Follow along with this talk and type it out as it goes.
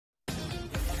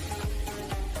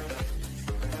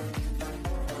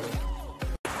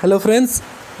Hello friends,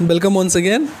 welcome once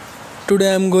again.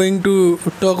 Today I am going to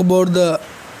talk about the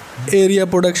area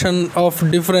production of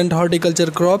different horticulture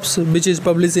crops which is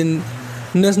published in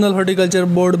National Horticulture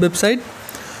Board website.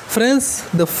 Friends,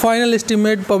 the final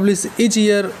estimate published each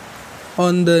year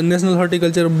on the National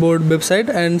Horticulture Board website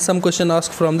and some question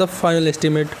asked from the final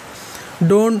estimate.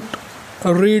 Don't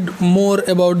read more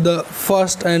about the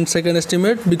first and second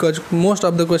estimate because most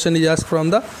of the question is asked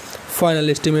from the final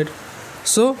estimate.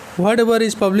 So whatever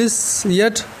is published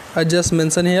yet I just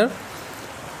mention here.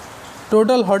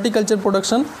 Total horticulture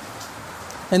production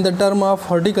in the term of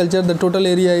horticulture, the total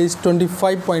area is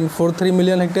 25.43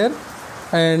 million hectare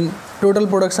and total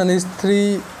production is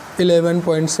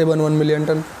 311.71 million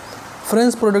ton.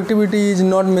 Friends, productivity is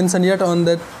not mentioned yet on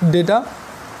that data.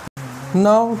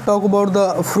 Now talk about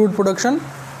the fruit production.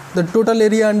 The total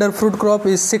area under fruit crop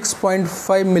is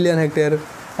 6.5 million hectare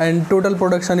and total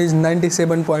production is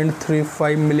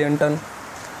 97.35 million ton.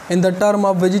 In the term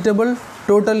of vegetable,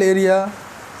 total area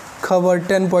covered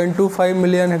 10.25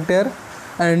 million hectare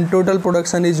and total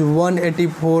production is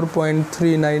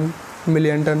 184.39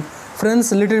 million ton.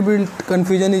 Friends, little bit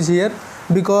confusion is here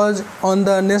because on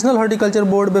the National Horticulture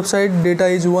Board website data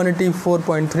is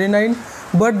 184.39,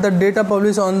 but the data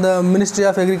published on the Ministry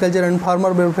of Agriculture and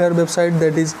Farmer Welfare website,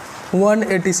 that is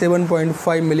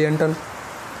 187.5 million ton.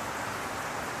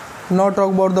 Now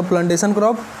talk about the plantation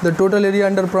crop. The total area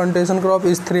under plantation crop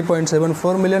is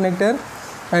 3.74 million hectare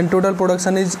and total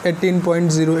production is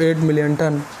 18.08 million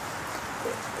ton.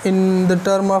 In the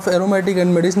term of aromatic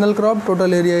and medicinal crop,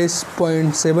 total area is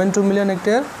 0.72 million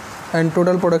hectare and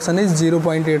total production is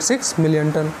 0.86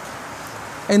 million ton.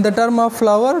 In the term of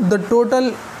flower, the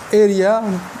total area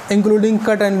including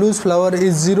cut and loose flower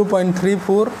is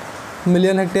 0.34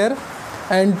 million hectare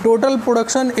and total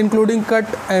production including cut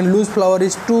and loose flower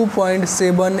is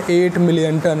 2.78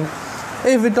 million ton.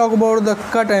 If we talk about the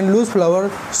cut and loose flower,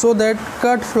 so that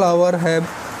cut flower have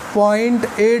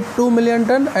 0.82 million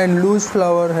ton and loose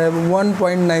flower have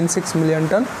 1.96 million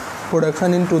ton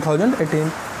production in 2018.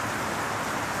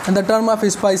 In the term of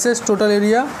spices, total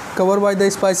area covered by the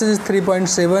spices is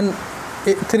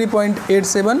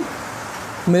 3.87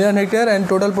 million hectare and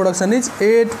total production is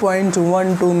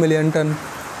 8.12 million ton.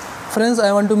 Friends,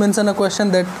 I want to mention a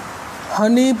question that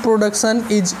honey production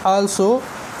is also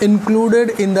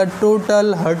included in the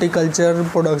total horticulture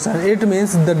production. It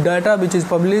means the data which is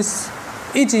published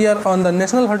each year on the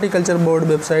National Horticulture Board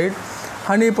website,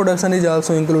 honey production is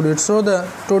also included. So the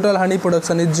total honey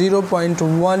production is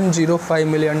 0.105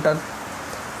 million ton.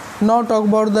 Now talk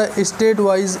about the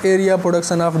state-wise area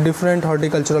production of different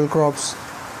horticultural crops.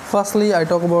 Firstly, I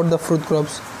talk about the fruit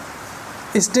crops.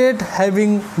 State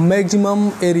having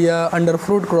maximum area under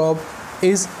fruit crop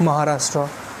is Maharashtra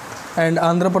and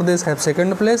Andhra Pradesh have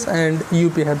second place and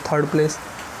UP have third place.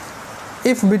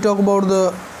 If we talk about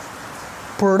the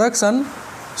production,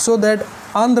 so that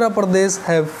Andhra Pradesh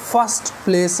have first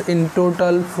place in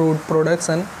total fruit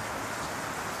production.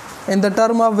 In the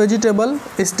term of vegetable,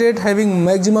 state having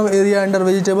maximum area under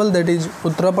vegetable, that is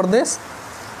Uttar Pradesh,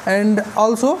 and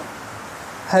also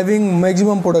having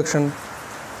maximum production.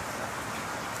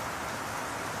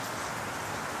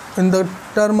 In the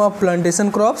term of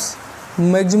plantation crops,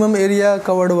 maximum area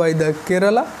covered by the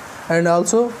Kerala and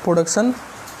also production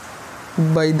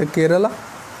by the Kerala.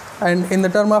 And in the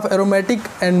term of aromatic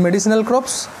and medicinal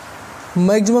crops,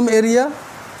 maximum area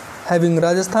having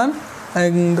Rajasthan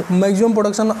and maximum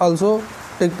production also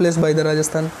take place by the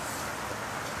Rajasthan.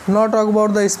 Now talk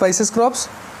about the spices crops.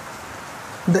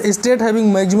 The state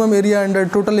having maximum area under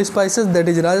total spices, that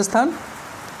is Rajasthan.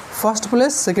 First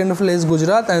place, second place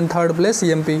Gujarat and third place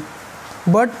MP.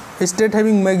 But state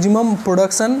having maximum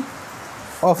production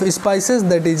of spices,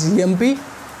 that is MP,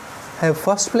 have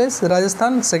first place,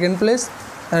 Rajasthan second place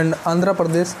and Andhra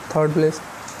Pradesh third place.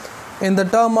 In the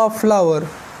term of flower,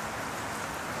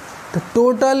 the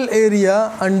total area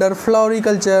under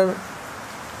floriculture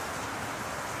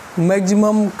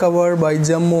maximum covered by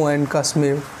Jammu and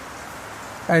Kashmir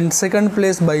and second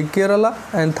place by Kerala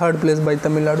and third place by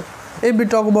Tamil Nadu. If we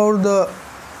talk about the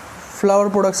flower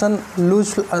production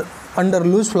under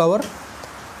loose flower,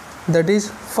 that is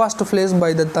first place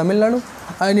by the Tamil Nadu,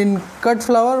 and in cut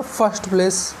flower first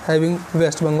place having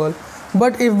West Bengal.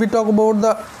 But if we talk about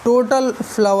the total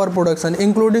flower production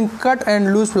including cut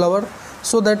and loose flower,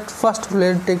 so that first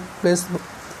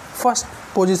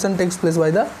position takes place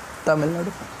by the Tamil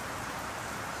Nadu.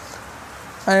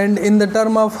 And in the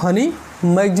term of honey,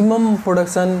 maximum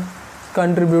production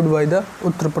contributed by the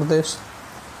Uttar Pradesh.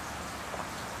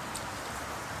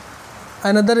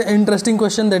 Another interesting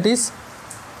question, that is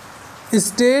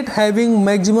state having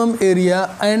maximum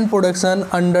area and production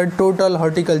under total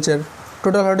horticulture.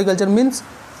 Total horticulture means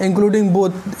including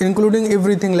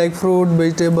everything like fruit,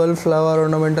 vegetable, flower,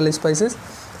 ornamental spices.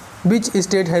 Which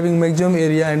state having maximum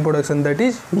area and production? That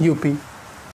is UP.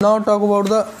 Now talk about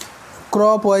the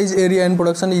crop wise area and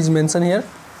production is mentioned here.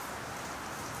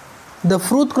 The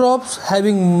fruit crops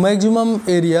having maximum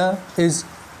area is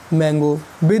mango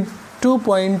with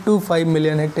 2.25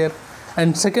 million hectare,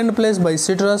 and second place by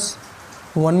citrus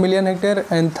 1 million hectare,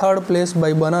 and third place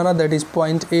by banana, that is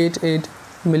 0.88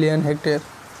 million hectare.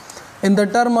 In the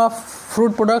term of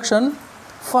fruit production,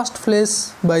 first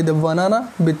place by the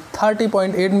banana with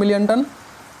 30.8 million ton,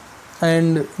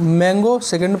 and mango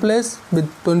second place with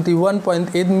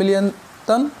 21.8 million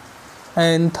ton,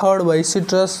 and third by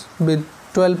citrus with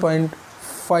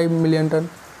 12.5 million ton.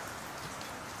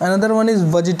 Another one is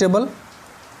vegetable.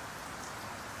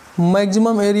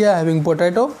 Maximum area having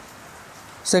potato,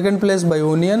 second place by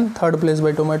onion, third place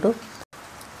by tomato.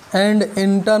 And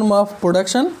in term of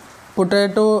production,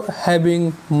 potato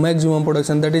having maximum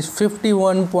production, that is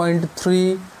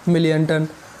 51.3 million ton.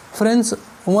 Friends,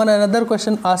 one another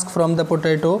question asked from the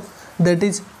potato, that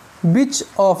is which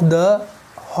of the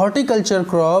horticulture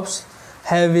crops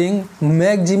having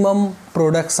maximum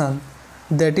production?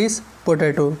 That is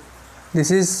potato. This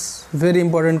is very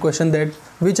important question, that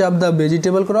which of the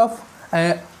vegetable crop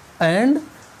and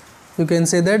you can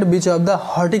say that which of the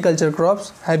horticulture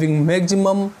crops having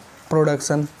maximum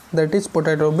production, that is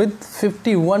potato with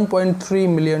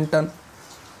 51.3 million ton.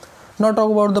 Now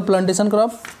talk about the plantation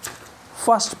crop.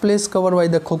 First place covered by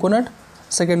the coconut,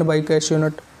 second by cashew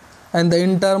nut, and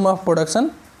in term of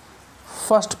production,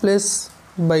 first place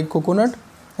by coconut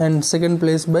and second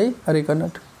place by areca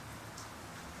nut.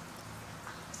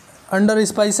 Under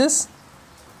spices,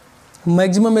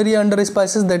 maximum area under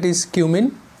spices, that is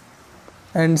cumin,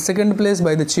 and second place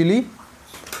by the chili,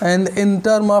 and in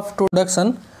term of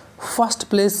production, first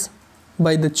place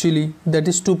by the chili, that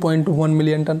is 2.1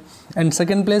 million ton, and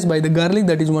second place by the garlic,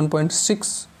 that is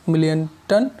 1.6 million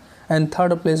ton, and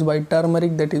third place by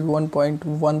turmeric, that is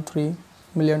 1.13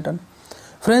 million ton.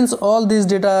 Friends, all these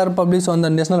data are published on the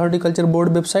National Horticulture Board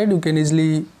website. You can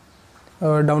easily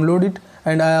download it,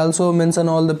 and I also mention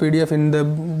all the PDF in the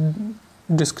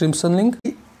description link.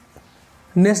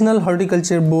 National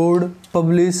Horticulture Board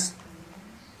publish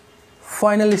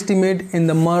final estimate in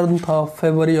the month of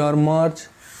February or March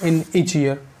in each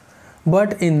year,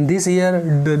 but in this year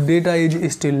the data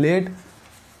is still late.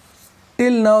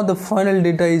 Till now the final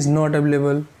data is not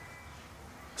available.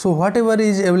 So whatever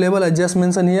is available I just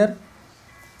mentioned here,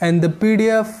 and the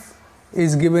PDF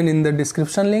is given in the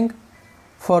description link.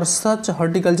 For such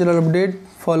horticultural update,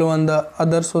 follow on the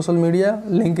other social media.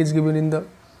 Link is given in the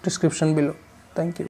description below. Thank you.